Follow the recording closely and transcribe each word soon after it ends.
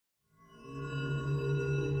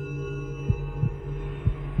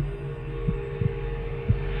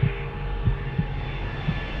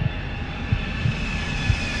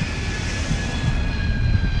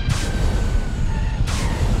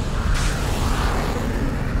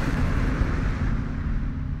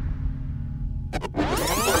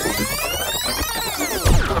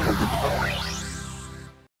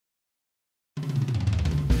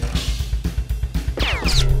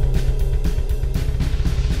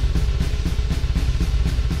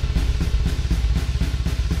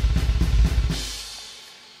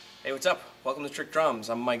What's up? Welcome to Trick Drums.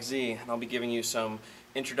 I'm Mike Z, and I'll be giving you some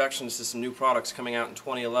introductions to some new products coming out in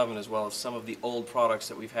 2011, as well as some of the old products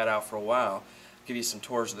that we've had out for a while. Give you some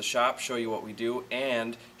tours of the shop, show you what we do,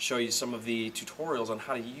 and show you some of the tutorials on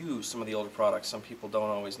how to use some of the older products. Some people don't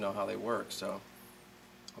always know how they work, so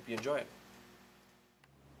hope you enjoy it.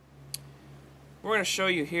 What we're going to show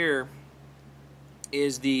you here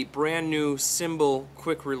is the brand new Cymbal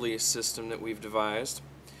quick release system that we've devised.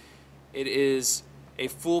 It is a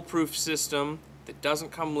foolproof system that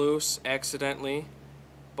doesn't come loose accidentally,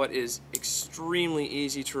 but is extremely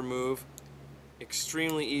easy to remove,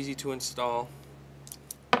 extremely easy to install,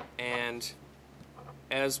 and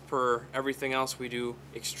as per everything else we do,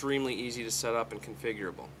 extremely easy to set up and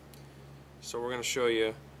configurable. So we're going to show you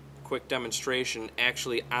a quick demonstration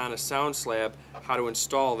actually on a sound slab how to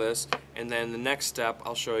install this, and then the next step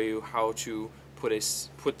I'll show you how to put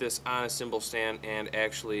this on a cymbal stand and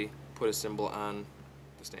actually put a cymbal on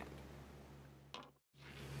the stand.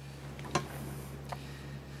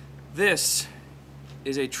 This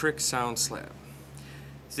is a trick sound slab.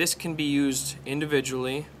 This can be used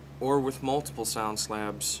individually or with multiple sound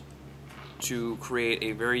slabs to create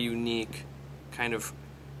a very unique kind of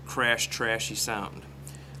crash trashy sound.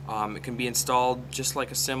 It can be installed just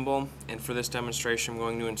like a cymbal, and for this demonstration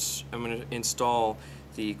I'm going to install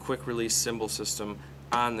the quick release cymbal system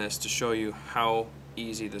on this to show you how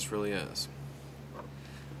easy this really is.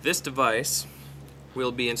 This device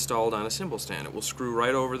will be installed on a cymbal stand. It will screw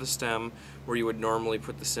right over the stem where you would normally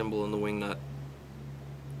put the cymbal and the wing nut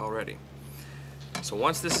already. So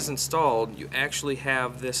once this is installed, you actually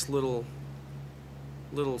have this little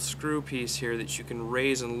screw piece here that you can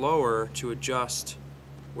raise and lower to adjust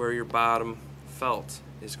where your bottom felt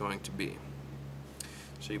is going to be.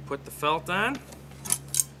 So you put the felt on, you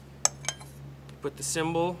put the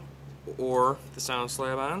cymbal or the sound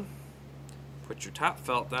slab on, put your top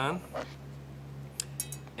felt on,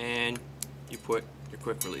 and you put your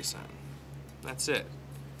quick release on. That's it.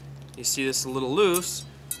 You see this a little loose,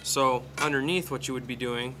 so underneath what you would be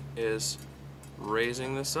doing is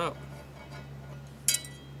raising this up,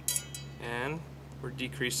 and we're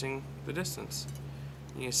decreasing the distance.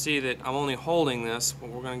 You can see that I'm only holding this, but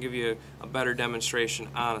we're going to give you a better demonstration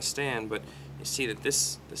on a stand, but you see that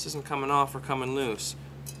this isn't coming off or coming loose,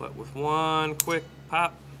 but with one quick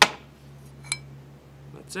pop,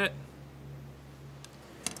 that's it.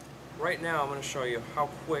 Right now I'm going to show you how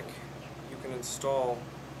quick you can install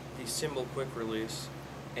the Cymbal quick release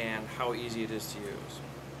and how easy it is to use.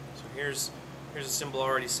 So here's a cymbal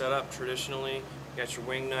already set up traditionally. You got your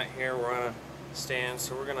wing nut here, we're on a stand,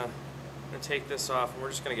 so we're going to take this off and we're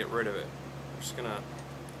just going to get rid of it. We're just going to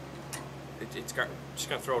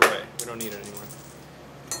throw it away. We don't need it anymore.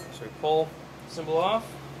 So we pull the cymbal off,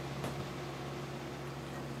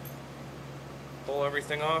 pull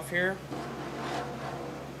everything off here.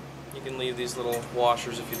 You can leave these little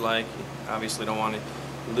washers if you'd like. You obviously don't want to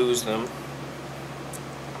lose them.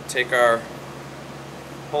 Take our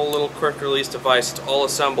whole little quick release device. It's all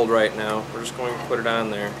assembled right now. We're just going to put it on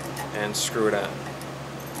there and screw it on.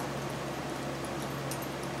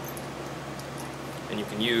 And you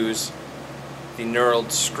can use the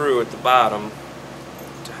knurled screw at the bottom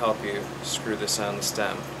to help you screw this on the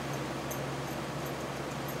stem.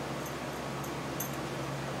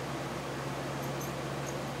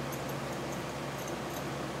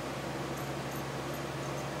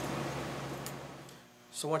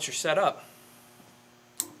 So once you're set up,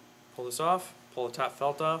 pull this off, pull the top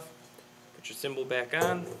felt off, put your cymbal back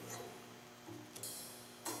on,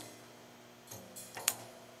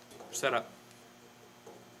 set up.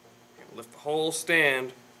 Lift the whole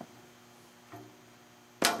stand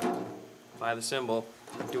by the cymbal,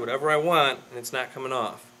 do whatever I want, and it's not coming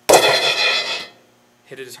off.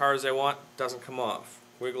 Hit it as hard as I want, doesn't come off.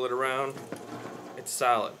 Wiggle it around, it's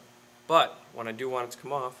solid. But when I do want it to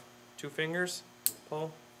come off, 2 fingers,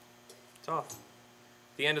 pull, it's off. At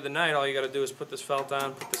the end of the night, all you got to do is put this felt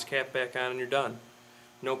on, put this cap back on, and you're done.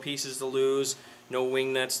 No pieces to lose, no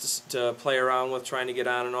wing nuts to play around with trying to get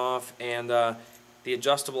on and off, and the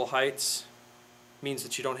adjustable heights means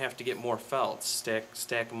that you don't have to get more felts,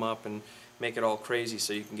 stack them up and make it all crazy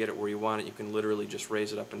so you can get it where you want it. You can literally just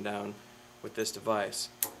raise it up and down with this device.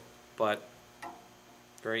 But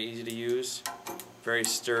very easy to use, very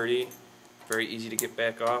sturdy, very easy to get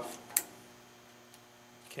back off.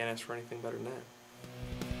 Can't ask for anything better than that.